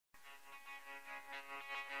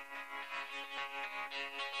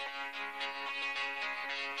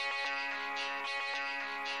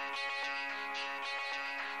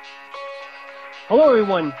Hello,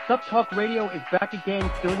 everyone. SuppTalk Radio is back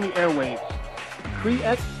again, filling the airwaves.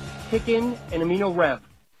 Pre-X, Kick-In, and Amino Rev.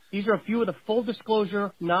 These are a few of the full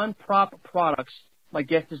disclosure, non-prop products my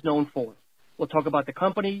guest is known for. We'll talk about the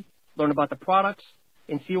company, learn about the products,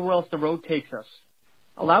 and see where else the road takes us.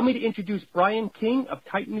 Allow me to introduce Brian King of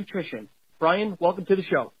Titan Nutrition. Brian, welcome to the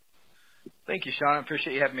show. Thank you, Sean. I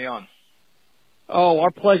appreciate you having me on. Oh,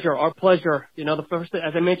 our pleasure, our pleasure. You know, the first,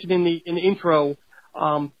 as I mentioned in the intro,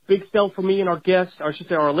 big sell for me and our guests, or I should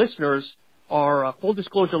say our listeners, are full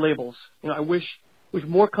disclosure labels. You know, I wish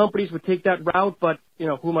more companies would take that route, but, you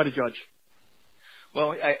know, who am I to judge?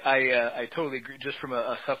 Well, I totally agree. Just from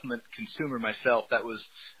a supplement consumer myself, that's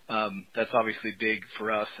obviously big for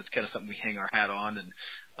us. It's kind of something we hang our hat on, and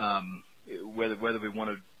whether we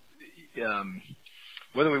want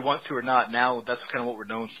to or not, now that's kind of what we're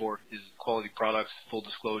known for is quality products, full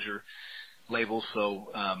disclosure labels. So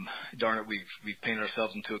darn it, we've painted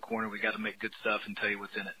ourselves into a corner. We got to make good stuff and tell you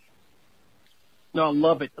what's in it. No, I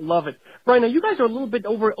love it. Brian, now you guys are a little bit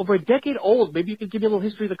over a decade old. Maybe you could give me a little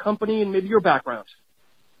history of the company and maybe your background.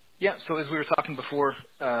 Yeah. So as we were talking before,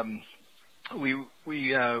 we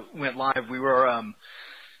went live. We were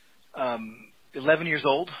 11 years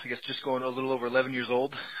old. I guess just going a little over 11 years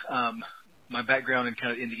old. My background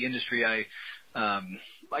in the industry, I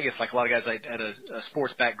guess like a lot of guys, I had a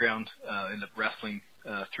sports background, ended up wrestling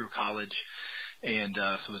through college. And so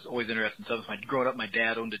I was always interested in supplements. Growing up, my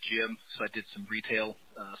dad owned a gym, so I did some retail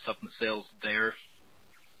supplement sales there.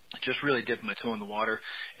 Just really dipped my toe in the water.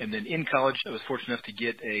 And then in college, I was fortunate enough to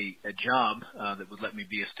get a job that would let me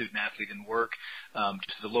be a student athlete and work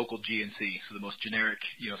just at the local GNC, so the most generic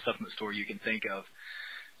supplement store you can think of.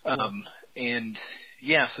 And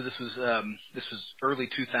yeah, so this was early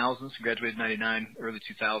 2000s. Graduated in '99. Early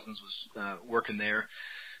 2000s was working there.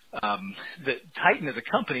 The Titan as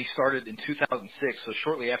a company started in 2006, so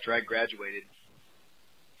shortly after I graduated.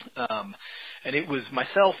 And it was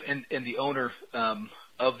myself and the owner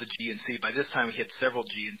of the GNC. By this time, we had several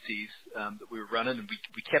GNCs that we were running, and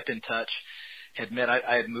we kept in touch. Had met.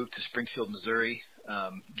 I had moved to Springfield, Missouri.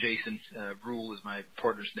 Jason Rule is my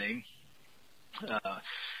partner's name.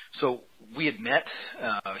 So we had met.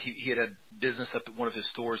 He had a business up at one of his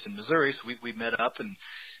stores in Missouri, so we met up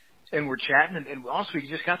and we're chatting, and also we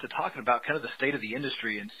just got to talking about kind of the state of the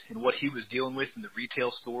industry and what he was dealing with in the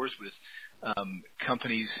retail stores with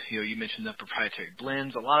companies. You mentioned the proprietary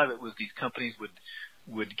blends. A lot of it was these companies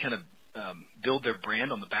would kind of build their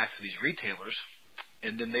brand on the backs of these retailers,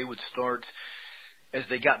 and then they would start, as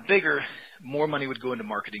they got bigger, more money would go into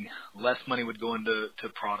marketing, less money would go into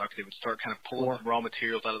product. They would start kind of pulling some raw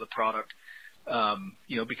materials out of the product,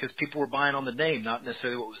 because people were buying on the name, not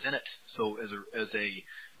necessarily what was in it. So as a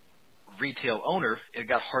retail owner, it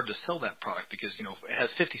got hard to sell that product because, it has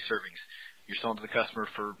 50 servings. You're selling to the customer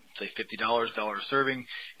for, say, $50 a serving,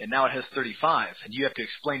 and now it has 35. And you have to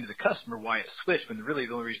explain to the customer why it switched, when really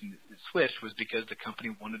the only reason it switched was because the company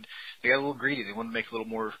they got a little greedy. They wanted to make a little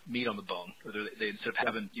more meat on the bone. Or they instead of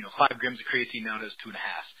having, 5 grams of creatine, now it has 2.5.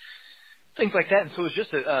 Things like that. And so it was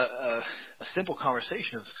just a simple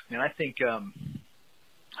conversation of, I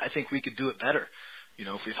think we could do it better. It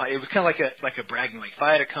was kind of like a bragging, like if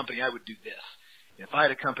I had a company, I would do this. If I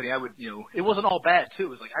had a company, I would, it wasn't all bad too. It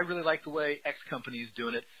was like, I really like the way X company is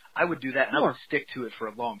doing it. I would do that, and I would stick to it for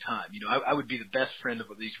a long time. I would be the best friend of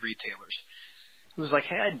these retailers. It was like,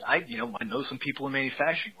 hey, I know some people in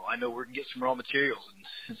manufacturing. Well, I know we can get some raw materials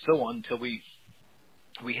and so on until we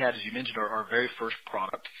had, as you mentioned, our very first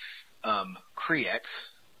product, Pre-X.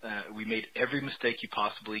 We made every mistake you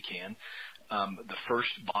possibly can. The first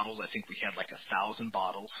bottles, I think we had like 1,000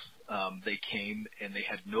 bottles. They came and they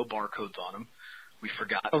had no barcodes on them. We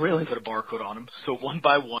forgot to put a barcode on them. So one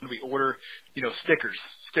by one, we order,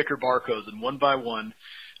 sticker barcodes, and one by one,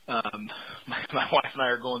 my wife and I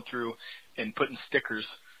are going through and putting stickers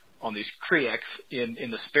on these Pre-X in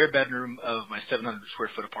the spare bedroom of my 700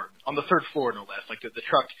 square foot apartment on the 3rd floor, no less. Like the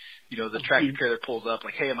truck, the tractor trailer pulls up.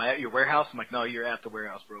 Like, hey, am I at your warehouse? I'm like, no, you're at the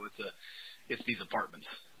warehouse, bro. It's these apartments.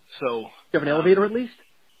 So, you have an elevator at least?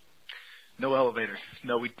 No elevator.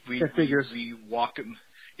 No, we walked them.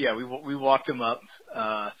 Yeah, we walked them up.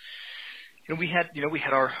 And we had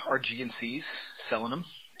our GNCs selling them,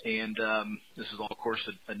 and this was all, of course,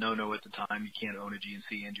 a no-no at the time. You can't own a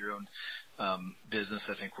GNC and your own business.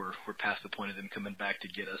 I think we're past the point of them coming back to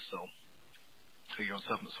get us. So your own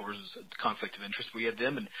supplement sources, conflict of interest. We had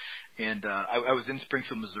them, and I was in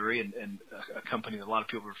Springfield, Missouri, and a company that a lot of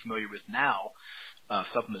people are familiar with now,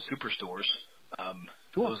 Supplement Superstores.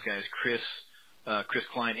 Cool. Those guys, Chris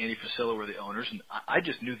Klein, Andy Facillo were the owners, and I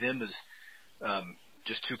just knew them as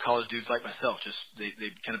just two college dudes like myself. Just they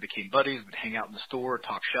kind of became buddies. We'd hang out in the store,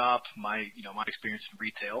 talk shop. My experience in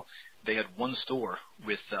retail. They had one store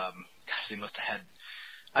with, they must have had.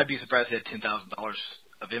 I'd be surprised they had $10,000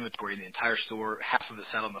 of inventory in the entire store. Half of it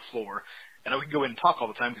sat on the floor, and I would go in and talk all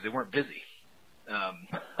the time because they weren't busy.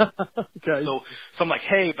 Okay. So I'm like,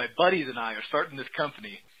 hey, my buddies and I are starting this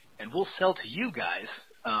company, and we'll sell to you guys.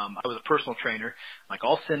 I was a personal trainer. Like,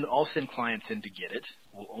 I'll send clients in to get it.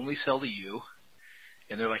 We'll only sell to you.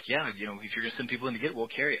 And they're like, yeah, if you're going to send people in to get it, we'll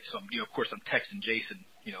carry it. So, of course, I'm texting Jason,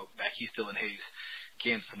 back, he's still in Hayes,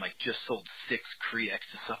 Kansas. I'm like, just sold 6 Creex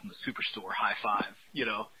to stuff in the superstore. High five,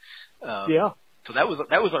 Yeah. So that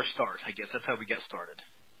was our start, I guess. That's how we got started.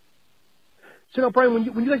 So now, Brian,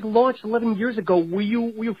 when you guys launched 11 years ago, were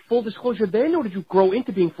you full disclosure then, or did you grow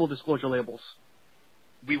into being full disclosure labels?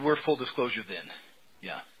 We were full disclosure then.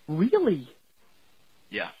 Yeah. Really?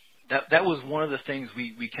 Yeah. That was one of the things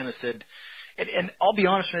we kind of said. And I'll be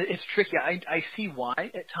honest, it's tricky. I see why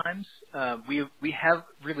at times. We have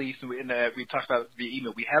released, and we talked about via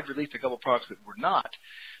email, we have released a couple of products that were not,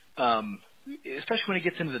 especially when it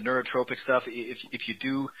gets into the neurotropic stuff. If you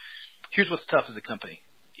do, here's what's tough as a company.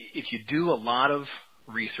 If you do a lot of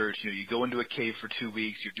research, you go into a cave for 2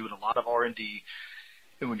 weeks, you're doing a lot of R&D,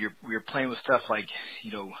 and when you're playing with stuff like,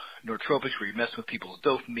 neurotropics, where you're messing with people's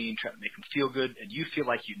dopamine, trying to make them feel good, and you feel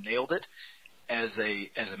like you nailed it, as a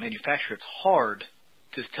manufacturer, it's hard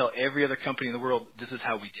to tell every other company in the world, this is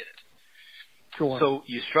how we did it. Sure. So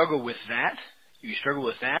you struggle with that.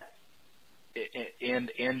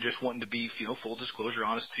 And just wanting to be, full disclosure,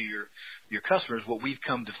 honest to your customers. What we've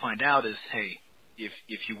come to find out is, hey,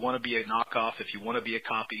 if you want to be a knockoff, if you want to be a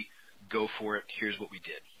copy, go for it. Here's what we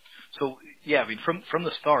did. So yeah, from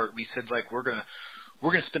the start, we said, like, we're gonna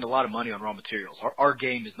spend a lot of money on raw materials. Our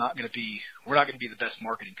game is not going to be. We're not going to be the best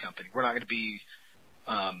marketing company. We're not going to be.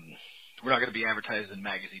 We're not going to be advertised in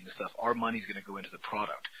magazines and stuff. Our money's going to go into the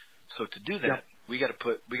product. So to do that, we got to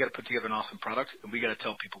put together an awesome product, and we got to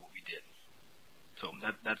tell people what we did. So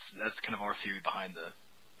that's kind of our theory behind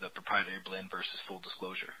the proprietary blend versus full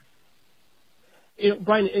disclosure.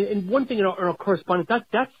 Brian, and one thing in our correspondence,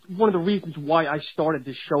 that's one of the reasons why I started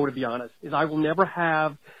this show, to be honest, is I will never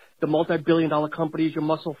have the multi-billion-dollar companies, your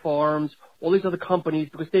Muscle Farms, all these other companies,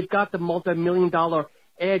 because they've got the multi-million-dollar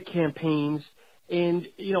ad campaigns, and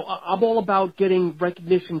I'm all about getting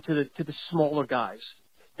recognition to the smaller guys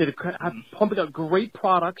that are pumping out great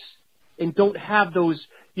products and don't have those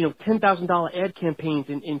 $10,000 ad campaigns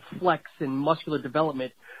in flex and muscular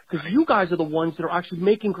development, because you guys are the ones that are actually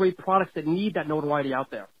making great products that need that notoriety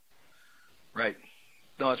out there. Right.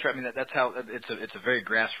 No, that's right. I mean, that's how it's a very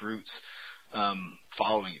grassroots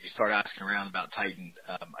following. If you start asking around about Titan,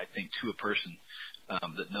 I think to a person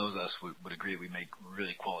that knows us would agree we make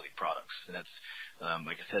really quality products. And that's,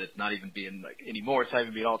 like I said, it's not even being like anymore. It's not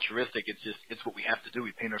even being altruistic. It's just, it's what we have to do.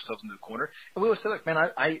 We paint ourselves into a corner. And we always say, like, man,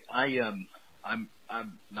 I'm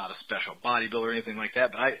not a special bodybuilder or anything like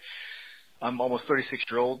that, but I'm almost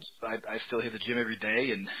 36-year-old. I still hit the gym every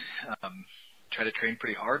day and try to train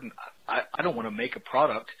pretty hard. And I don't want to make a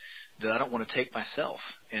product that I don't want to take myself.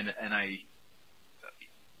 And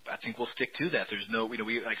I think we'll stick to that. There's no, we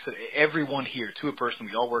like I said, everyone here, to a person,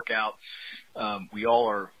 we all work out. We all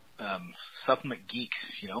are supplement geeks,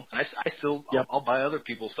 And I still, I'll buy other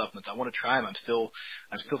people's supplements. I want to try them. I'm still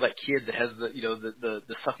that kid that has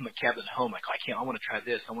the supplement cabinet at home. Like, I want to try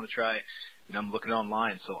this. I want to try. I'm looking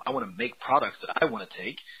online, so I want to make products that I want to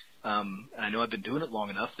take. And I know I've been doing it long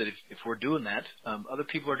enough that if we're doing that, other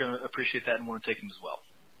people are going to appreciate that and want to take them as well.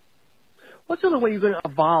 What's the other way you're going to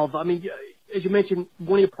evolve? I mean, as you mentioned,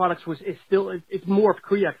 one of your products it's more of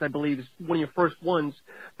Creex, I believe, is one of your first ones.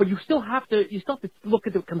 But you still have to look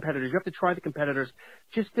at the competitors. You have to try the competitors,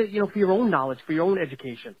 just to, for your own knowledge, for your own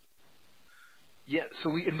education. Yeah. So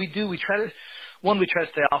we try to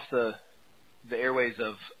stay off the airways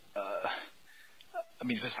of. I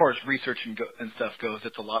mean, as far as research and stuff goes,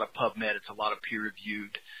 it's a lot of PubMed. It's a lot of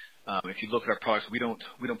peer-reviewed. If you look at our products, we don't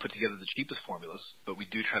put together the cheapest formulas, but we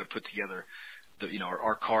do try to put together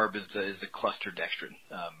our carb is the cluster dextrin,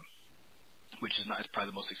 which is probably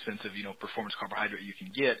the most expensive, performance carbohydrate you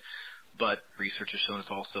can get, but research has shown it's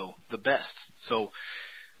also the best. So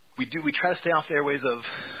we try to stay off the airways of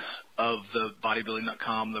the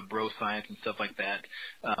bodybuilding.com, the bro science and stuff like that.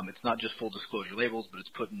 It's not just full disclosure labels, but it's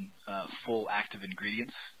putting full active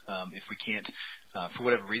ingredients. If we can't, for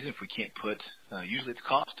whatever reason, if we can't put, usually it's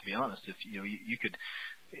cost, to be honest. If you could,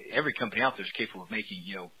 every company out there is capable of making,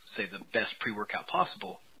 say the best pre-workout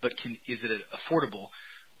possible, but is it affordable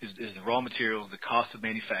is the raw materials, the cost of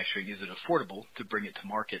manufacturing, is it affordable to bring it to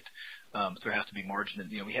market? So there has to be margin.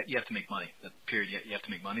 And, you have to make money. Period. You have to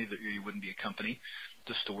make money. You wouldn't be a company.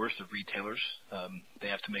 The stores, the retailers, they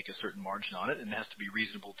have to make a certain margin on it, and it has to be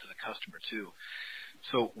reasonable to the customer too.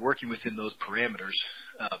 So working within those parameters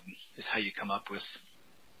is how you come up with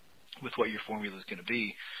what your formula is going to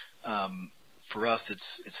be. For us,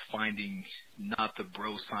 it's finding not the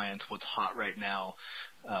bro science, what's hot right now.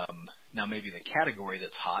 Now maybe the category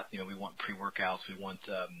that's hot. We want pre-workouts, we want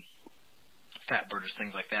fat burners,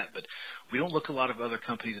 things like that. But we don't look at a lot of other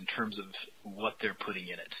companies in terms of what they're putting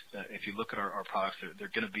in it. If you look at our products,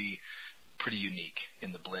 they're going to be pretty unique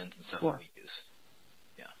in the blends and stuff Sure. that we use.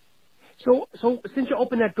 So since you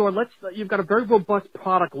opened that door, you've got a very robust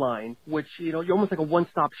product line, which, you're almost like a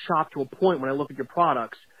one-stop shop to a point when I look at your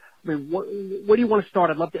products. I mean, what do you want to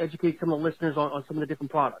start? I'd love to educate some of the listeners on some of the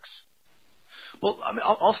different products. Well, I mean,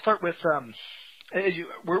 I'll start with,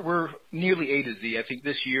 we're nearly A to Z. I think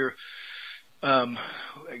this year,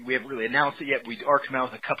 we haven't really announced it yet. We are coming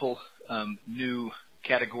out with a couple new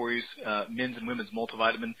categories, men's and women's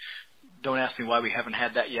multivitamin. Don't ask me why we haven't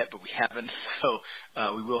had that yet, but we haven't.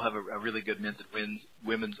 So we will have a really good men's and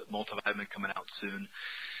women's multivitamin coming out soon.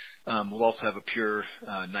 We'll also have a pure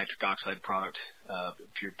nitric oxide product,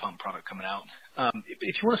 pure pump product coming out.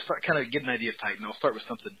 If you want to start kind of get an idea of Titan, I'll start with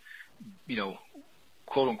something,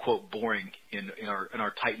 quote unquote boring in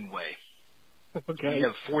our Titan way. Okay. We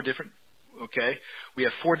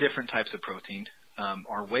have four different types of protein.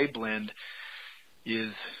 Our whey blend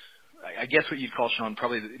is, I guess what you'd call, Sean,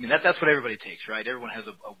 probably, that's what everybody takes, right? Everyone has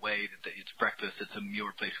a whey, that it's breakfast, it's a meal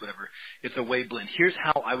replace, whatever. It's a whey blend. Here's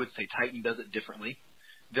how I would say Titan does it differently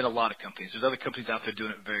than a lot of companies. There's other companies out there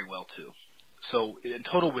doing it very well too. So in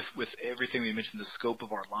total, with everything we mentioned, the scope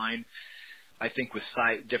of our line, I think with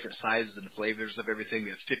different sizes and flavors of everything, we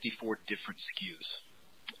have 54 different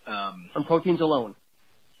SKUs. On proteins alone?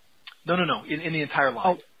 No. In the entire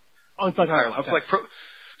line. Oh, it's entire line. Okay.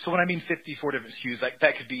 So when I mean 54 different SKUs,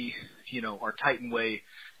 that could be, our Titan Whey,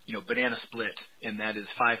 banana split, and that is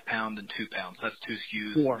 5 pound and 2 pounds. That's 2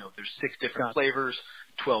 SKUs. Four. There's 6 different flavors,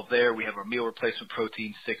 12 there. We have our meal replacement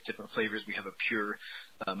protein, 6 different flavors. We have a pure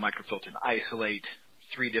microfiltered isolate,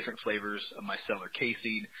 3 different flavors of micellar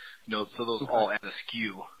casein. So those all add a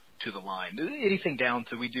SKU to the line. Anything down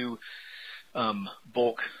to, we do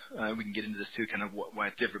bulk. We can get into this too, kind of why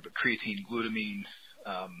it's different, but creatine, glutamine,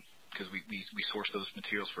 because we source those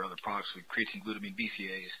materials for other products. We creatine, glutamine,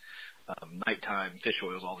 BCAAs, nighttime, fish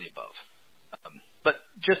oils, all the above. But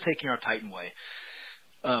just taking our Titan Whey,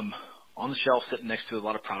 on the shelf, sitting next to a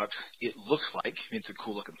lot of products, it looks like, it's a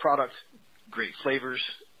cool looking product, great flavors,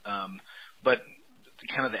 but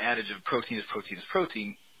kind of the adage of protein is protein is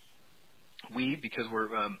protein. Because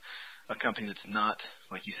we're a company that's not,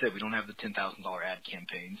 like you said, we don't have the $10,000 ad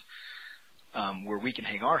campaigns. Where we can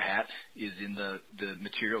hang our hat is in the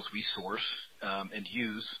materials we source and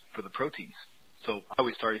use for the proteins. So I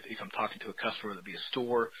always start, if I'm talking to a customer, whether it be a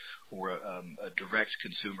store or a direct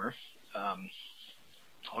consumer,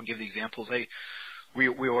 I'll give the examples. We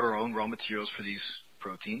order our own raw materials for these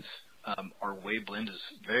proteins. Our whey blend is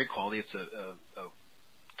very quality. It's a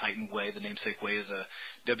Titan Whey. The namesake whey is a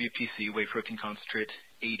WPC, whey protein concentrate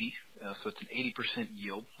 80. So it's an 80%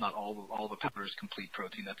 yield. Not all the powder is complete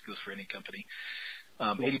protein. That goes for any company.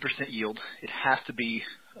 80% yield. It has to be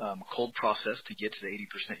cold processed to get to the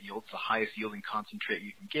 80% yield. It's the highest yielding concentrate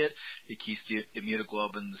you can get. It keeps the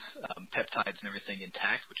immunoglobulins, peptides, and everything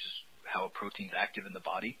intact, which is how a protein's active in the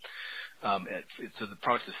body. So the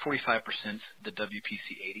product is 45% the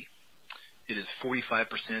WPC 80. It is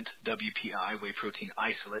 45% WPI, whey protein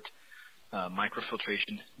isolate,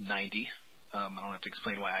 microfiltration 90. I don't have to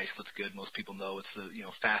explain why isolate's good. Most people know it's the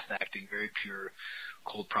fast-acting, very pure,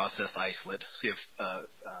 cold-processed isolate. So you have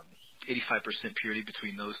 85% purity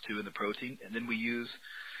between those two in the protein. And then we use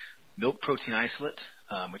milk protein isolate,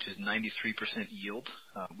 which is 93% yield.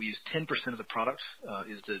 We use 10% of the product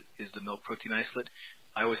is the milk protein isolate.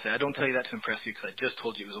 I always say, I don't tell you that to impress you because I just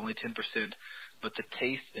told you it was only 10%, but the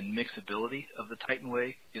taste and mixability of the Titan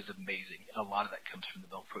Whey is amazing. And a lot of that comes from the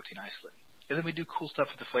milk protein isolate. And then we do cool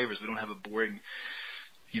stuff with the flavors. We don't have a boring,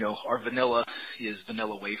 our vanilla is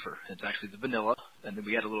vanilla wafer. It's actually the vanilla, and then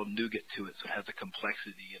we add a little nougat to it, so it has a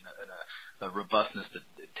complexity and a robustness that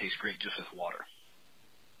tastes great just with water.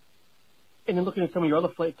 And then looking at some of your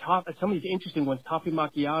other flavors, some of these interesting ones, toffee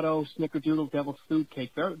macchiato, snickerdoodle, devil's food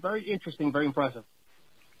cake, very, very interesting, very impressive.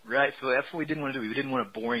 Right, so that's what we didn't want to do. We didn't want a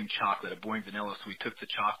boring chocolate, a boring vanilla, so we took the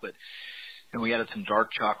chocolate and we added some dark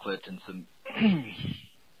chocolate and some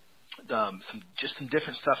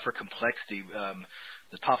different stuff for complexity.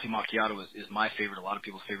 The toffee macchiato is my favorite. A lot of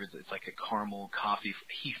people's favorites. It's like a caramel coffee.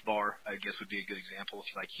 Heath bar, I guess, would be a good example.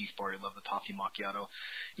 If you like Heath bar, you love the toffee macchiato.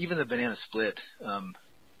 Even the banana split.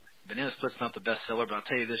 Banana split's not the best seller, but I'll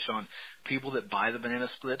tell you this, Sean. People that buy the banana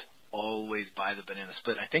split always buy the banana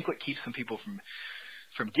split. I think what keeps some people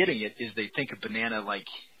from getting it is they think of banana like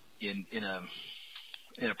in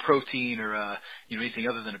a protein or anything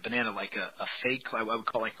other than a banana, like a fake, I would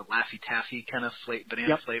call like the Laffy Taffy kind of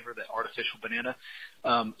banana flavor, that artificial banana.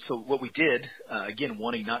 So what we did, again,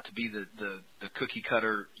 wanting not to be the cookie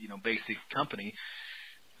cutter, basic company,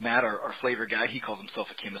 Matt, our flavor guy, he calls himself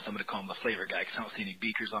a chemist. I'm going to call him the flavor guy because I don't see any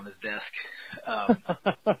beakers on his desk.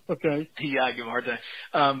 Okay. I give him a hard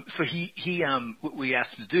time. So what we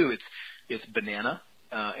asked him to do, it's banana,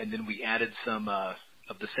 and then we added some of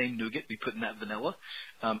the same nougat we put in that vanilla,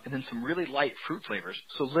 and then some really light fruit flavors.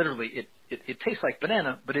 So literally, it tastes like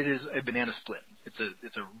banana, but it is a banana split.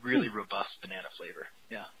 It's a really robust banana flavor.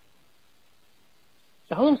 Yeah.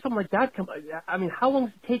 How long does something like that how long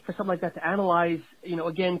does it take for something like that to analyze?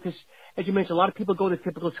 Again, because as you mentioned, a lot of people go to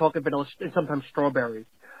typical chocolate, vanilla, and sometimes strawberry.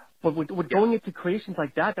 But with going into creations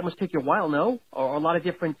like that must take you a while, no? Or a lot of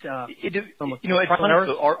different. It's funny. So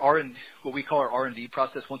what we call our R&D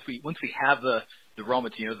process. Once we have the raw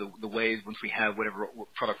material, the ways, once we have whatever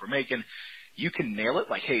product we're making, you can nail it.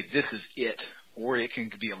 Like, hey, this is it, or it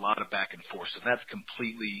can be a lot of back and forth. So that's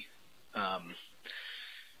completely.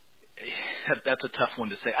 That's a tough one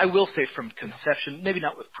to say. I will say from conception, maybe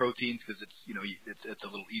not with proteins because it's a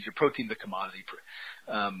little easier. Protein's a commodity,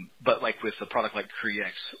 but like with a product like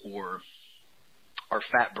Cree-X or our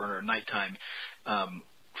fat burner at nighttime,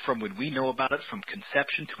 from when we know about it, from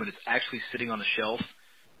conception to when it's actually sitting on the shelf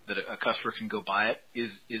that a customer can go buy it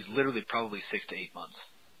is literally probably 6 to 8 months.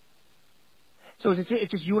 So is it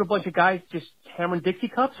just you and a bunch of guys just hammering Dixie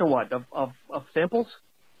cups or what of samples?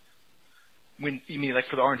 When you mean like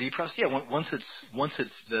for the R&D process, yeah. Once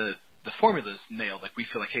it's the formula's nailed, like we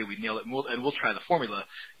feel like, hey, we nailed it, and we'll try the formula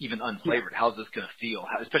even unflavored. How's this going to feel?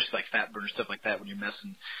 Especially like fat burner stuff like that when you're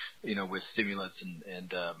messing, with stimulants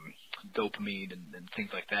and dopamine and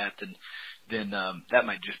things like that. And then that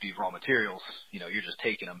might just be raw materials. You're just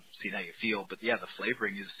taking them, seeing how you feel. But yeah, the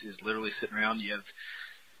flavoring is literally sitting around. You have,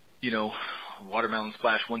 watermelon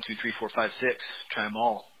splash 1, 2, 3, 4, 5, 6. Try them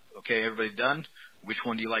all. Okay, everybody done? Which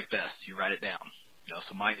one do you like best? You write it down.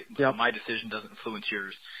 So my decision doesn't influence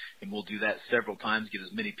yours, and we'll do that several times. Get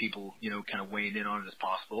as many people, kind of weighing in on it as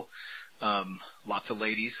possible. Lots of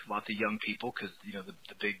ladies, lots of young people, because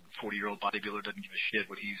the big 40-year-old bodybuilder doesn't give a shit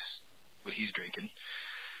what he's drinking.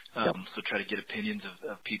 So try to get opinions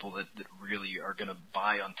of people that really are going to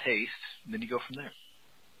buy on taste, and then you go from there.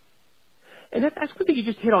 And that's one thing you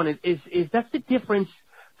just hit on. Is that's the difference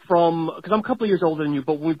from, because I'm a couple of years older than you,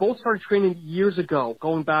 but when we both started training years ago,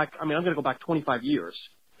 going back, I'm going to go back 25 years,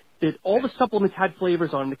 that all the supplements had flavors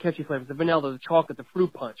on them, the catchy flavors, the vanilla, the chocolate, the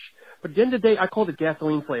fruit punch. But at the end of the day, I called it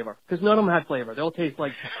gasoline flavor, because none of them had flavor. They all taste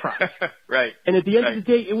like crap. Right. And at the end of the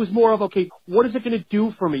day, it was more of, okay, what is it going to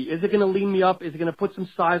do for me? Is it going to lean me up? Is it going to put some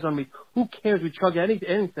size on me? Who cares? We chug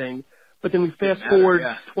anything. But then we fast forward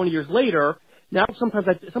 20 years later. Now sometimes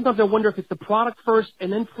I wonder if it's the product first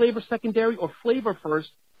and then flavor secondary, or flavor first,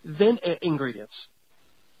 then ingredients.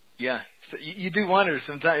 Yeah, so you do wonder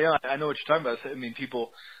sometimes. Yeah, I know what you're talking about. I mean,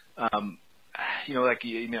 people, our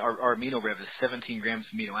amino rev is 17 grams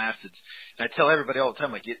of amino acids, and I tell everybody all the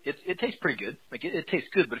time, like it tastes pretty good, like it tastes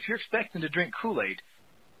good. But if you're expecting to drink Kool-Aid,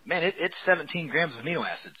 man, it's 17 grams of amino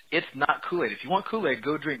acids. It's not Kool-Aid. If you want Kool-Aid,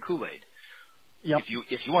 go drink Kool-Aid. Yep.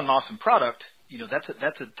 If you want an awesome product, that's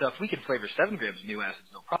a tough. We can flavor 7 grams of amino acids,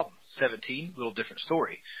 no problem. 17, little different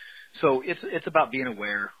story. So it's about being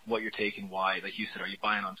aware what you're taking, why. Like you said, are you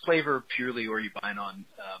buying on flavor purely, or are you buying on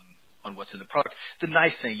what's in the product? The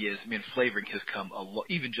nice thing is, flavoring has come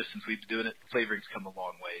even just since we've been doing it. Flavoring's come a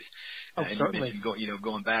long ways. Oh, and certainly. you mentioned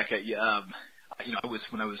going back at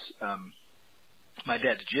when I was my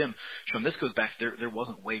dad's gym. Sean, this goes back. There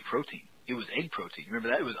wasn't whey protein. It was egg protein.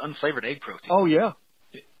 Remember that? It was unflavored egg protein. Oh yeah.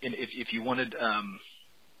 And if you wanted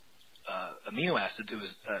amino acids, it was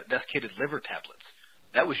desiccated liver tablets.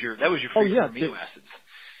 That was your free amino acids.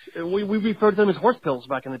 We referred to them as horse pills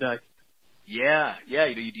back in the day. Yeah.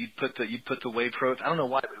 You'd put the whey protein. I don't know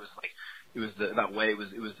why, but it was about whey. It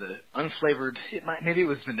was the unflavored. Maybe it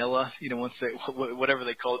was vanilla. Once whatever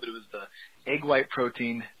they called it, but it was the egg white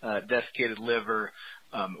protein, desiccated liver,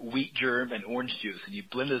 wheat germ, and orange juice, and you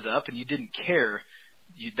blended it up, and you didn't care.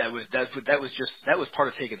 That was part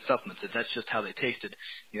of taking supplements. That's just how they tasted.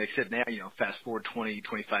 Like I said, now fast forward 20,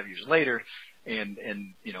 25 years later. And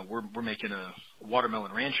we're making a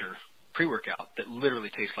watermelon rancher pre-workout that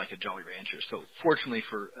literally tastes like a Jolly Rancher. So fortunately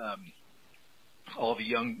for all the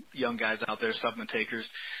young guys out there, supplement takers,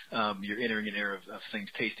 you're entering an era of things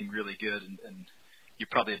tasting really good, and you're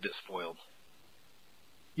probably a bit spoiled.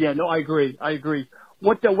 Yeah, no, I agree.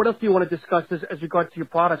 What else do you want to discuss as regards to your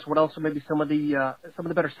products? What else are maybe some of the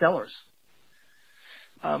better sellers?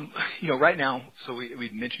 Right now, so we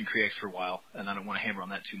mentioned Creax for a while, and I don't want to hammer on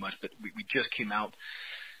that too much, but we just came out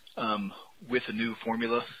with a new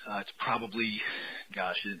formula. It's probably,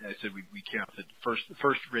 I said we came out with the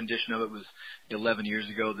first rendition of it was 11 years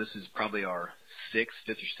ago. This is probably our fifth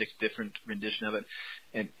or sixth different rendition of it.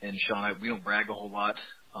 And Sean, we don't brag a whole lot,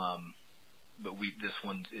 but this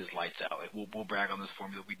one is lights out. Like we'll brag on this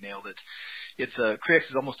formula. We nailed it. It's Creax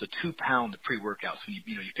is almost a 2-pound pre-workout. So you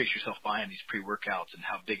picture yourself buying these pre-workouts and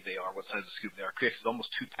how big they are, what size of scoop they are. Creax is almost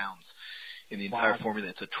 2 pounds in the entire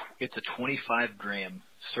formula. It's a 25-gram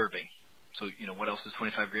serving. So, what else is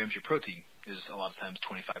 25 grams? Your protein is a lot of times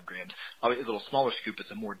 25 grams. Obviously, a little smaller scoop,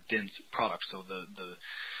 it's a more dense product, so the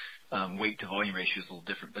weight to volume ratio is a little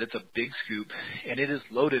different. But it's a big scoop, and it is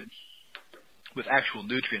loaded with actual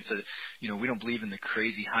nutrients. That, we don't believe in the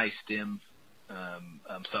crazy high stim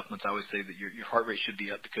supplements. I always say that your heart rate should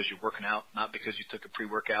be up because you're working out, not because you took a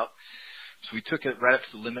pre-workout. So we took it right up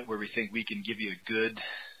to the limit where we think we can give you a good,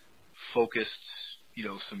 focused,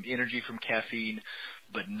 some energy from caffeine,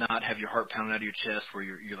 but not have your heart pounding out of your chest where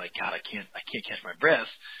you're like, God, I can't catch my breath,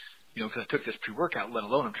 because I took this pre-workout, let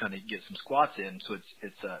alone I'm trying to get some squats in. So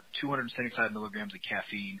it's 275 milligrams of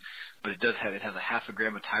caffeine, but it has a half a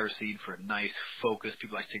gram of tyrosine for a nice focus.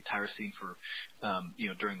 People like to take tyrosine for,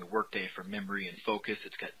 during the workday for memory and focus.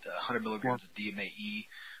 It's got 100 milligrams of DMAE,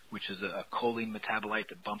 which is a choline metabolite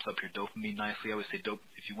that bumps up your dopamine nicely. I always say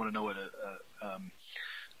if you want to know what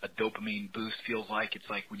a dopamine boost feels like, it's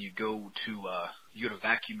like when you go to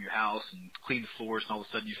vacuum your house and clean the floors, and all of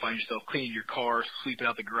a sudden you find yourself cleaning your car, sweeping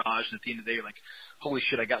out the garage, and at the end of the day you're like, holy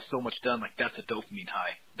shit, I got so much done. Like, that's a dopamine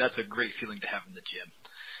high. That's a great feeling to have in the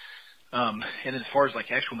gym. And as far as like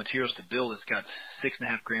actual materials to build, it's got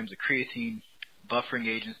 6.5 grams of creatine, buffering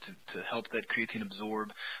agents to help that creatine absorb,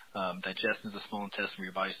 digestion is a small intestine where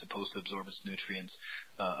your body's supposed to absorb its nutrients,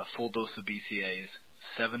 a full dose of BCAAs,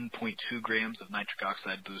 7.2 grams of nitric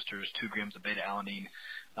oxide boosters, 2 grams of beta-alanine.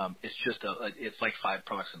 It's just it's like 5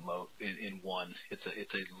 products in one. It's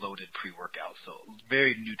a loaded pre-workout, so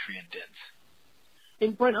very nutrient dense.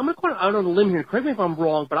 And Brent, I'm going to go out on a limb here. Correct me if I'm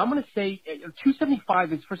wrong, but I'm going to say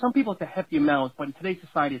 275 is, for some people, it's a hefty amount, but in today's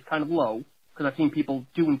society, it's kind of low because I've seen people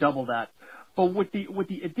do and double that. But with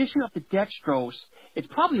the addition of the dextrose, it's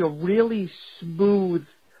probably a really smooth,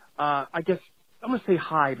 I guess. I'm going to say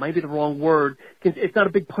high, might be the wrong word, because it's not a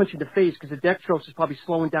big punch in the face because the dextrose is probably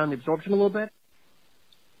slowing down the absorption a little bit.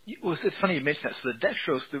 Well, it's funny you mention that. So the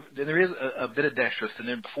dextrose, there is a bit of dextrose, and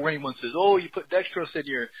then before anyone says, "Oh, you put dextrose in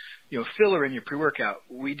your, filler in your pre-workout,"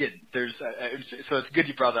 we didn't. So it's good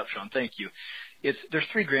you brought that up, Sean. Thank you. There's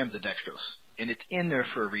 3 grams of dextrose, and it's in there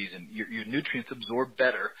for a reason. Your nutrients absorb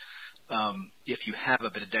better if you have a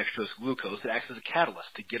bit of dextrose glucose. It acts as a catalyst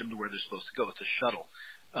to get them to where they're supposed to go. It's a shuttle.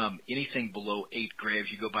 Anything below 8 grams,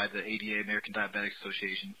 you go by the ADA, American Diabetic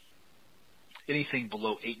Association. Anything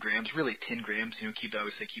below 8 grams, really 10 grams, I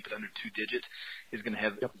always say keep it under 2 digits, is going to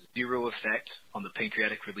have zero effect on the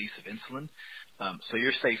pancreatic release of insulin. So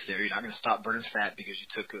you're safe there. You're not going to stop burning fat because you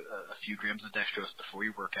took a few grams of dextrose before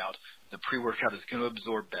your workout. The pre-workout is going to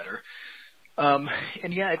absorb better.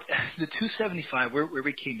 The 275, where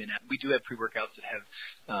we came in at, we do have pre-workouts that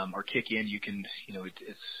have our kick in. You can,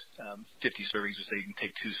 it's 50 servings, so you can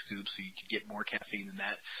take 2 scoops, so you can get more caffeine than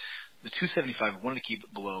that. The 275, we wanted to keep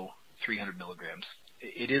it below 300 milligrams.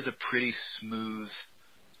 It is a pretty smooth,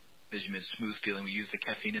 as you mentioned, smooth feeling. We use the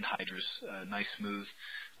caffeine anhydrous, nice smooth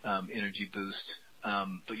energy boost.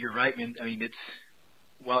 But you're right, man. I mean,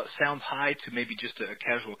 while it sounds high to maybe just a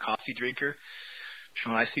casual coffee drinker,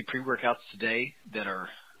 Sean, I see pre-workouts today that are,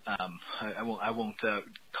 I won't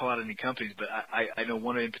call out any companies, but I know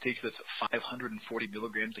one in particular that's 540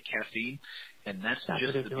 milligrams of caffeine, and that's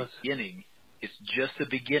just ridiculous. The beginning. It's just the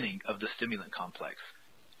beginning of the stimulant complex.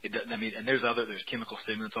 And there's chemical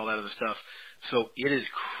stimulants, all that other stuff. So it is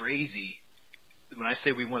crazy. When I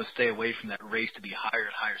say we want to stay away from that race to be higher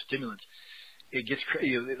and higher stimulants, it gets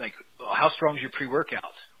crazy. Like, how strong is your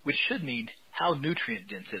pre-workout? Which should mean how nutrient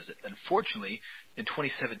dense is it? Unfortunately, in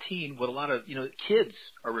 2017, what a lot of kids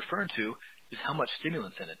are referring to is how much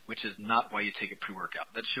stimulants in it, which is not why you take a pre-workout.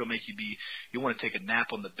 That should make you want to take a nap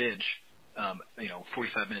on the bench,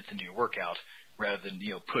 45 minutes into your workout, rather than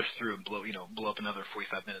push through and blow up another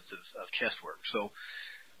 45 minutes of chest work. So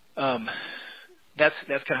that's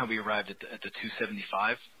kind of how we arrived at the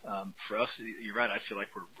 275. For us, you're right. I feel like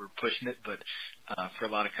we're pushing it, but for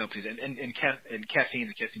a lot of companies and caffeine,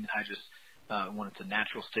 the caffeine anhydrous One, it's a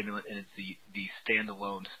natural stimulant, and it's the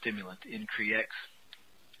standalone stimulant in CreX.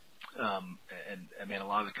 And I mean, a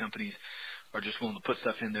lot of the companies are just willing to put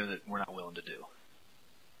stuff in there that we're not willing to do.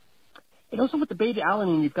 And also with the beta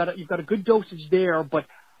alanine, you've got a good dosage there, but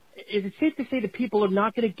is it safe to say that people are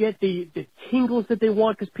not going to get the tingles that they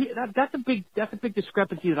want? Because that's a big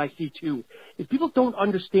discrepancy that I see too. Is people don't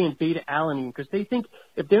understand beta alanine because they think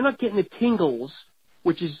if they're not getting the tingles,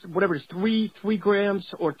 which is whatever it is, 3 grams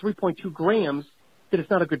or 3.2 grams, that it's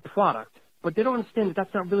not a good product. But they don't understand that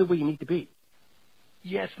that's not really where you need to be.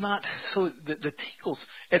 Yeah, it's not. So the tingles,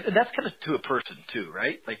 and that's kind of to a person too,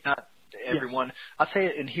 right? Like not everyone. Yeah. I'll say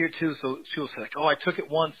it in here too. So people say like, oh, I took it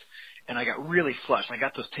once and I got really flushed. I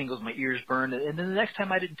got those tingles, my ears burned, and then the next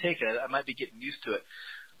time I didn't take it, I might be getting used to it.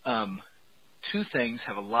 Two things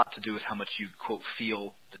have a lot to do with how much you quote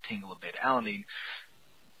feel the tingle of beta alanine.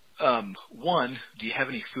 One, do you have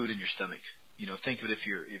any food in your stomach? You know, think of it if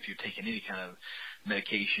you're taking any kind of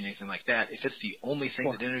medication, anything like that. If it's the only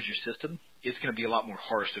thing that enters your system, it's going to be a lot more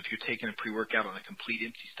harsh. So if you're taking a pre-workout on a complete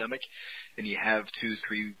empty stomach and you have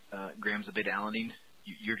 2-3 grams of beta alanine,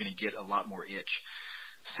 you're going to get a lot more itch.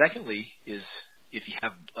 Secondly, is if you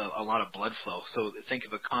have a lot of blood flow. So think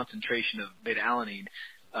of a concentration of beta alanine,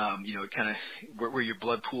 you know, kind of where your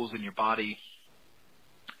blood pools in your body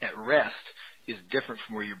at rest is different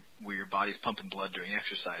from where your body's pumping blood during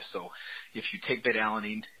exercise. So if you take beta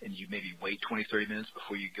alanine and you maybe wait 20-30 minutes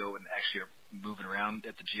before you go and actually are moving around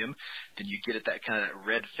at the gym, then you get at that kind of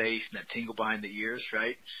red face and that tingle behind the ears,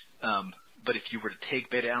 right? But if you were to take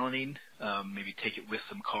beta alanine, maybe take it with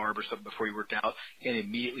some carb or something before you worked out and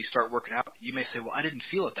immediately start working out, you may say, well, I didn't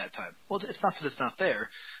feel it that time. Well, it's not that it's not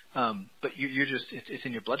there, but you're just, it's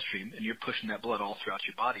in your bloodstream and you're pushing that blood all throughout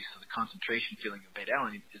your body. So the concentration feeling of beta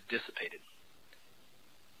alanine is dissipated.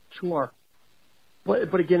 Sure.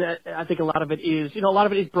 But again, I think a lot of it is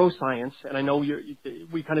bro science, and I know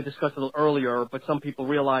we kind of discussed it a little earlier, but some people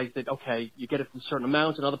realize that, okay, you get it from certain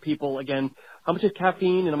amounts, and other people, again, how much is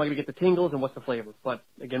caffeine, and am I going to get the tingles, and what's the flavor? But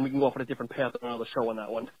again, we can go off on a different path on another show on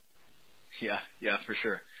that one. Yeah, for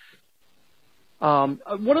sure.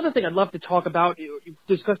 One other thing I'd love to talk about, you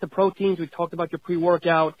discussed the proteins, we talked about your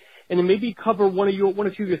pre-workout, and then maybe cover one or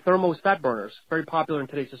two of your thermos fat burners, very popular in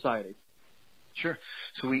today's society. Sure.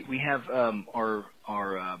 So we have our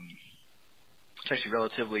it's actually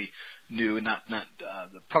relatively new, and not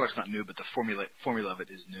the product's not new, but the formula of it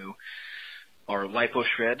is new. Our Lipo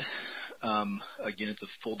Shred, again, it's a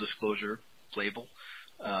full disclosure label.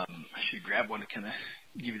 I should grab one to kind of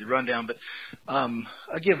give you the rundown, but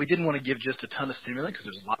again, we didn't want to give just a ton of stimulant because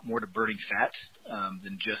there's a lot more to burning fat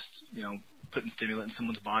than just putting stimulant in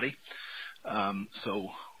someone's body. So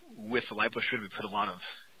with the Lipo Shred, we put a lot of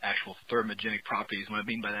actual thermogenic properties. What I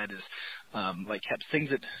mean by that is like things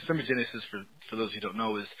that thermogenesis, for those who don't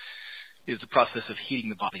know, is the process of heating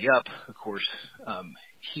the body up. Of course,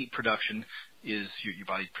 heat production is your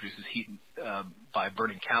body produces heat by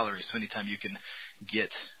burning calories. So anytime you can get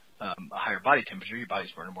a higher body temperature, your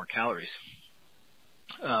body's burning more calories.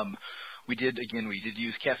 We did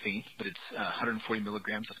use caffeine, but it's 140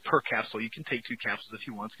 milligrams. That's per capsule. You can take 2 capsules if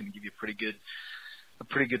you want. It's going to give you a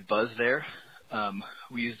pretty good buzz there.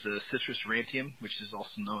 We use the citrus ranthium, which is also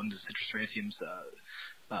known as citrus ranthium's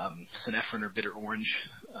synephrine or bitter orange.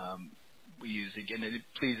 We use, again,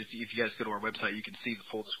 please, if you guys go to our website, you can see the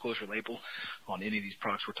full disclosure label on any of these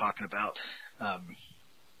products we're talking about.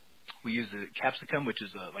 We use the capsicum, which is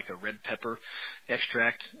like a red pepper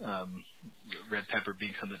extract, red pepper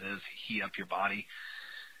being something that does heat up your body.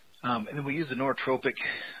 And then we use the nootropic,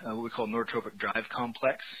 what we call nootropic drive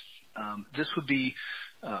complex. This would be,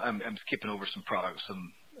 I'm skipping over some products,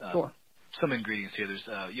 some ingredients here.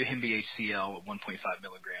 There's Yohimbe HCl at 1.5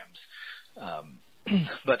 milligrams.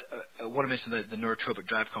 But I want to mention the neurotropic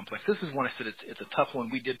drive complex. This is one I said it's a tough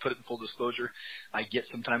one. We did put it in full disclosure. I get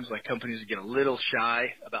sometimes like companies get a little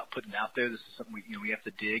shy about putting it out there. This is something we have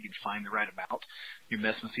to dig and find the right amount. You're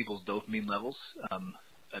messing with people's dopamine levels.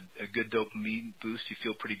 A good dopamine boost, you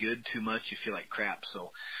feel pretty good. Too much, you feel like crap.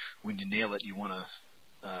 So when you nail it, you want to.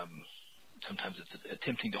 Sometimes it's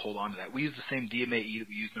tempting to hold on to that. We use the same DMAE that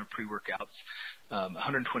we use in our pre-workouts.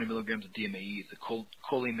 120 milligrams of DMAE. It's a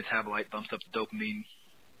choline metabolite, bumps up the dopamine.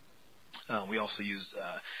 We also use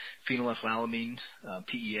phenylethylamine,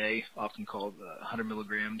 PEA, often called 100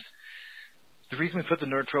 milligrams. The reason we put the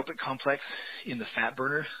neurotropic complex in the fat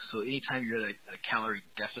burner, so anytime you're at a calorie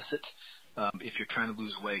deficit, if you're trying to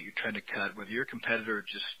lose weight, you're trying to cut, whether you're a competitor or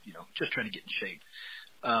just trying to get in shape,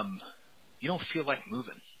 you don't feel like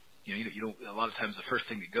moving. You don't. A lot of times, the first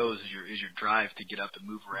thing that goes is your drive to get up and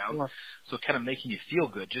move around. Sure. So, kind of making you feel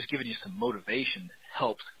good, just giving you some motivation,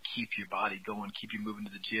 helps keep your body going, keep you moving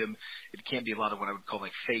to the gym. It can't be a lot of what I would call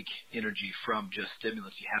like fake energy from just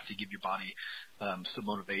stimulants. You have to give your body some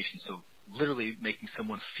motivation. So literally making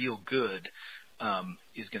someone feel good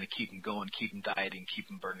is going to keep them going, keep them dieting, keep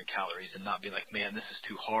them burning calories, and not be like, man, this is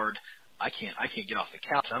too hard. I can't get off the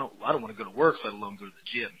couch. I don't want to go to work, let alone go to the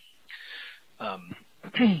gym.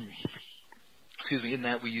 Excuse me. In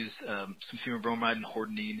that, we use some fumarate bromide and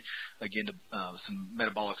hordenine, again, to, some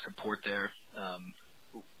metabolic support there.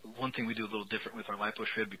 One thing we do a little different with our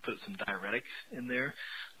LipoShred, we put some diuretics in there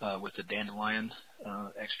with the dandelion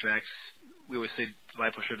extracts. We always say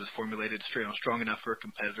LipoShred is formulated strong enough for a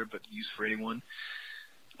competitor, but used for anyone.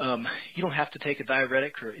 You don't have to take a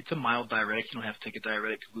diuretic, or it's a mild diuretic. You don't have to take a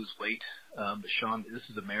diuretic to lose weight. But Sean, this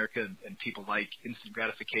is America, and people like instant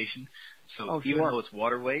gratification. So even though it's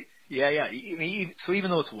water weight, so even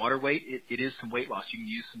though it's water weight, it is some weight loss.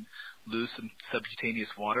 You can lose some subcutaneous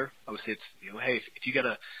water. I would say it's, hey, if you got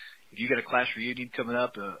a class reunion coming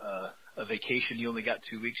up, a vacation, you only got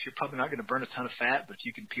 2 weeks, you're probably not going to burn a ton of fat, but if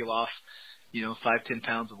you can peel off 5-10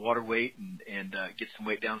 pounds of water weight and get some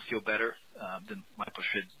weight down, feel better, then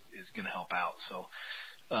LipoShred is going to help out. So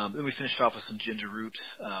then we finished off with some ginger root,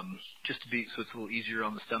 so it's a little easier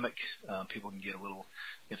on the stomach. People can get a little,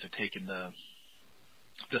 if they're taking the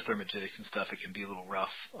thermogenics and stuff, it can be a little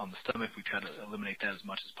rough on the stomach. We try to eliminate that as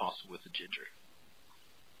much as possible with the ginger.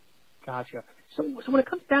 Gotcha. So when it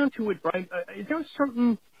comes down to it, Brian, is there a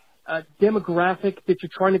certain demographic that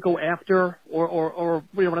you're trying to go after, or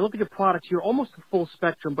when I look at your products, you're almost a full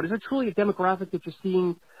spectrum, but is there truly a demographic that you're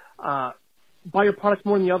seeing buy your products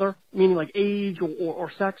more than the other, meaning like age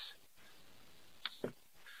or sex?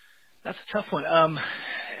 That's a tough one. And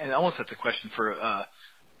I almost that's a question for a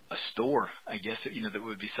store, I guess, that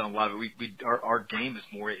would be selling a lot of it. Our game is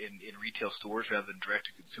more in retail stores rather than direct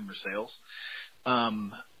to consumer sales.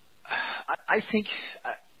 I think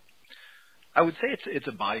I would say it's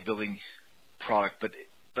a bodybuilding product,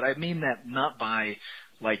 but I mean that not by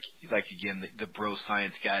like again the bro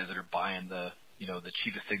science guys that are buying the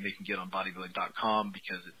cheapest thing they can get on bodybuilding.com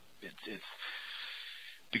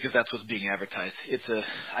because that's what's being advertised.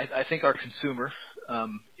 I think our consumer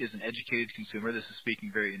is an educated consumer. This is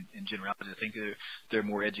speaking very in generality. I think they're a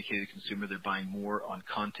more educated consumer. They're buying more on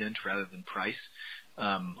content rather than price.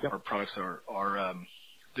 Our products are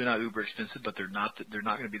they're not uber expensive, but they're not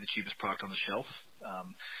going to be the cheapest product on the shelf.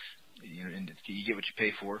 And you get what you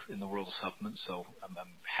pay for in the world of supplements. So I'm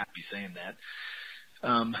happy saying that.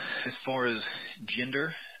 As far as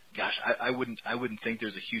gender, gosh, I wouldn't think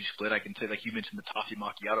there's a huge split. I can say, like you mentioned, the toffee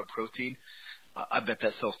macchiato protein. I bet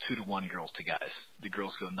that sells 2-to-1 girls to guys. The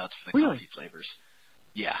girls go nuts for the coffee flavors.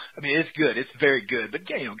 Yeah, I mean it's good. It's very good. But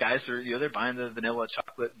yeah, guys are they're buying the vanilla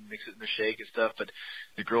chocolate and mix it in their shake and stuff. But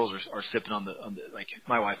the girls are sipping on the like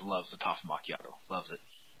my wife loves the toffee macchiato, loves it.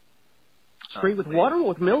 Straight with water or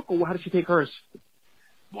with milk, or how does she take hers?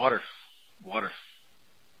 Water.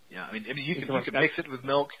 Yeah, I mean you can mix it with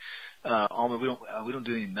milk. Almond. We don't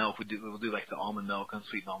do any milk. We'll do like the almond milk,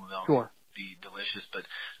 unsweetened almond milk. Sure. Be delicious. But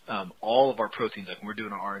all of our proteins, like when we're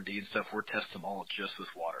doing our R&D and stuff, we're testing them all just with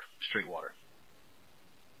water, straight water.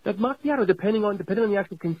 That macchiato, depending on the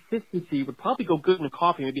actual consistency, would probably go good in a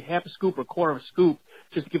coffee, maybe half a scoop or a quarter of a scoop,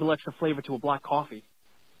 just to give a little extra flavor to a black coffee.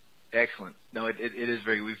 Excellent. No, it is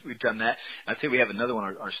very. We've done that. I'd say we have another one,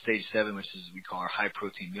 our stage 7, which is we call our high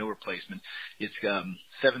protein meal replacement. It's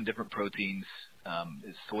 7 different proteins.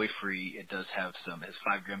 It's soy free. It does have has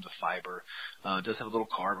 5 grams of fiber. It does have a little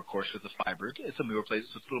carb, of course, with the fiber. It's a meal replacement,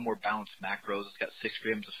 so it's a little more balanced macros. It's got 6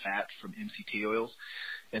 grams of fat from MCT oils.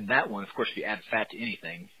 And that one, of course, if you add fat to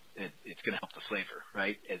anything, it's going to help the flavor,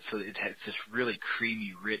 right? And so it has this really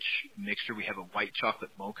creamy, rich mixture. We have a white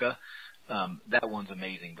chocolate mocha. That one's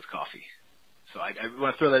amazing with coffee. So I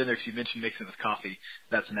want to throw that in there because you mentioned mixing with coffee.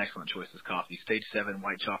 That's an excellent choice with coffee. Stage 7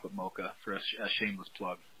 white chocolate mocha for a shameless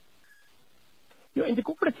plug. And to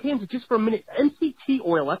go for the tangent just for a minute, MCT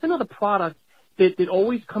oil, that's another product that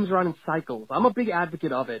always comes around in cycles. I'm a big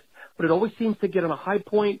advocate of it, but it always seems to get on a high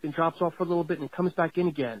point and drops off for a little bit and comes back in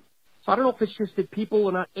again. So I don't know if it's just that people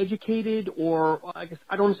are not educated, or I guess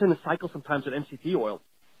I don't understand the cycle sometimes with MCT oil.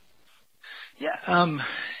 Yeah,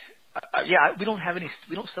 we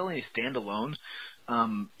don't sell any standalone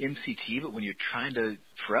MCT, but when you're trying to,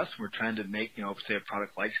 for us, we're trying to make, say a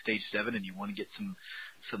product like Stage 7, and you want to get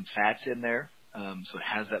some fats in there. So it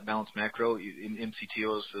has that balanced macro. In MCT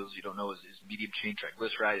oils, for those you don't know, is medium chain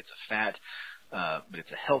triglyceride. It's a fat, but it's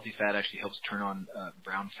a healthy fat. Actually helps turn on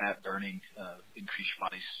brown fat burning, increase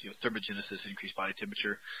body thermogenesis, increase body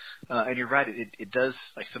temperature. And you're right, it does.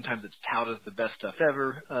 Like sometimes it's touted as the best stuff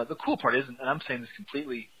ever. The cool part is, and I'm saying this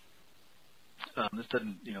completely This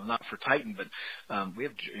doesn't, not for Titan, but we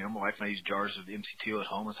have, my wife and I use jars of MCT oil at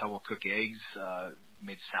home. That's how we'll cook eggs.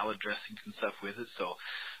 Made salad dressings and stuff with it. So,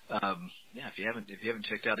 if you haven't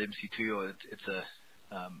checked out MCT oil, it's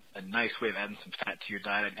a nice way of adding some fat to your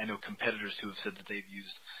diet. I know competitors who have said that they've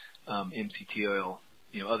used MCT oil,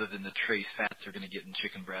 other than the trace fats they're going to get in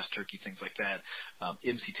chicken breast, turkey, things like that.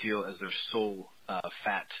 MCT oil as their sole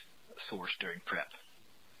fat source during prep.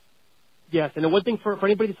 Yes, and the one thing for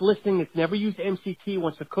anybody that's listening that's never used MCT,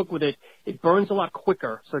 wants to cook with it, it burns a lot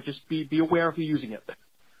quicker. So just be aware if you're using it.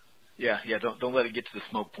 Yeah. Don't let it get to the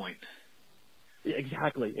smoke point. Yeah,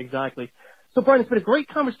 exactly. So, Brian, it's been a great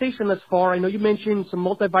conversation thus far. I know you mentioned some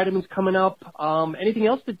multivitamins coming up. Anything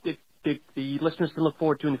else that the listeners can look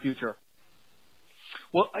forward to in the future?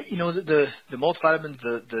 Well, the multivitamins,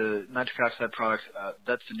 the nitric oxide products,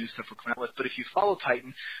 that's the new stuff we're coming out with. But if you follow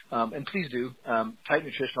Titan, and please do, Titan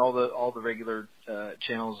Nutrition, all the regular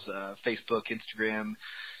channels, Facebook, Instagram,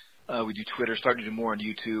 we do Twitter, starting to do more on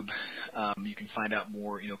YouTube. You can find out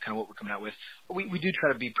more, kind of what we're coming out with. We do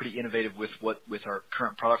try to be pretty innovative with our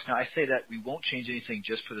current products. Now, I say that we won't change anything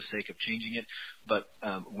just for the sake of changing it, but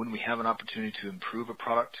when we have an opportunity to improve a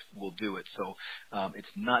product, we'll do it. So it's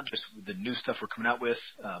not just the new stuff we're coming out with.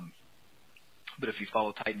 But if you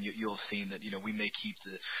follow Titan, you'll have seen that, we may keep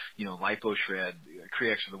the, Lipo Shred,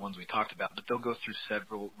 Creax are the ones we talked about, but they'll go through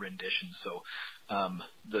several renditions. So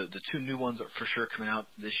the two new ones are for sure coming out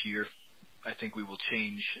this year. I think we will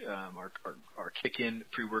change our kick-in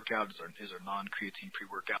pre-workout is our non-creatine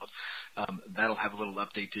pre-workout. That'll have a little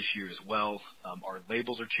update this year as well. Our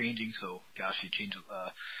labels are changing, so gosh, you change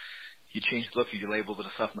the look of your label to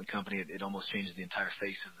a supplement company, it almost changes the entire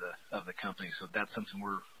face of the company. So that's something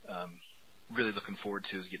we're really looking forward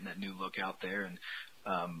to, is getting that new look out there. And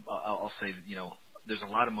I'll say that, there's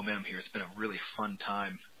a lot of momentum here. It's been a really fun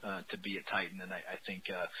time to be at Titan, and I think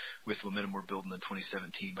with the momentum we're building in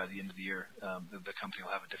 2017, by the end of the year, the company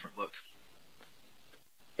will have a different look.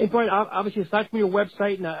 Hey, Brian, obviously, aside from your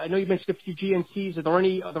website, and I know you mentioned a few GNCs, are there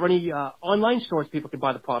any online stores people can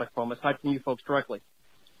buy the product from, aside from you folks directly?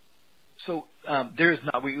 So there is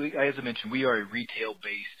not. We, as I mentioned, we are a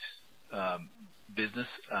retail-based business.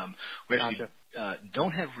 We actually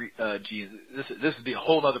don't have this would be a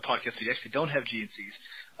whole other podcast. We actually don't have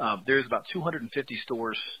GNCs. There's about 250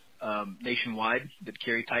 stores nationwide that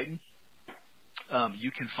carry Titan.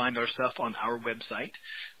 You can find our stuff on our website,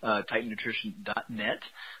 titannutrition.net.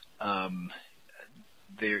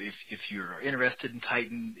 There, if you're interested in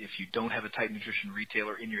Titan, if you don't have a Titan Nutrition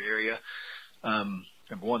retailer in your area,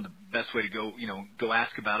 number one, the best way to go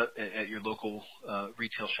ask about it at your local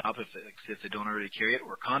retail shop if they don't already carry it,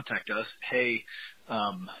 or contact us. Hey,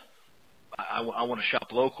 I want to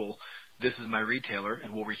shop local. This is my retailer,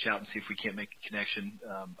 and we'll reach out and see if we can't make a connection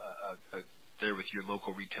there with your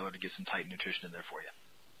local retailer to get some Titan Nutrition in there for you.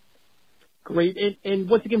 Great. And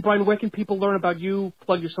once again, Brian, where can people learn about you,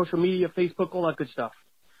 plug your social media, Facebook, all that good stuff?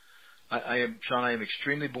 Sean, I am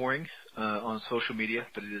extremely boring on social media,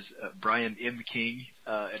 but it is Brian M. King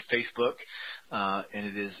at Facebook, and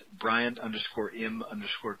it is Brian_M_King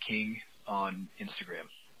on Instagram.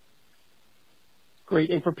 Great.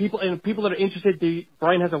 And for people that are interested,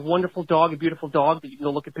 Brian has a wonderful dog, a beautiful dog that you can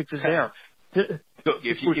go look at pictures there.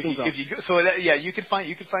 If you go, so that, yeah, you can find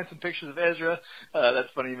some pictures of Ezra. That's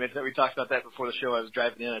funny you mentioned that. We talked about that before the show. I was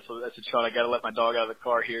driving in. I said, Sean, I got to let my dog out of the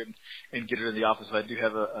car here and get her in the office. So I do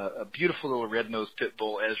have a beautiful little red-nosed pit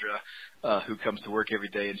bull, Ezra, who comes to work every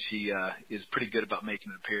day, and she is pretty good about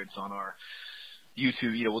making an appearance on our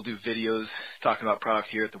YouTube. We'll do videos talking about products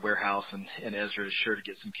here at the warehouse, and Ezra is sure to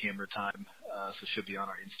get some camera time. So she'll be on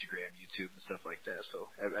our Instagram, YouTube, and stuff like that. So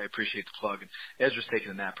I appreciate the plug. And Ezra's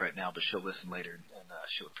taking a nap right now, but she'll listen later, and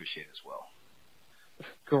she'll appreciate it as well.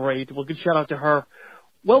 Great. Well, good shout out to her.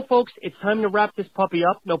 Well, folks, it's time to wrap this puppy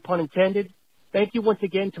up, no pun intended. Thank you once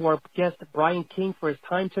again to our guest, Brian King, for his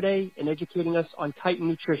time today and educating us on Titan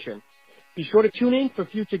Nutrition. Be sure to tune in for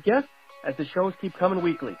future guests as the shows keep coming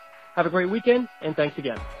weekly. Have a great weekend, and thanks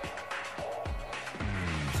again.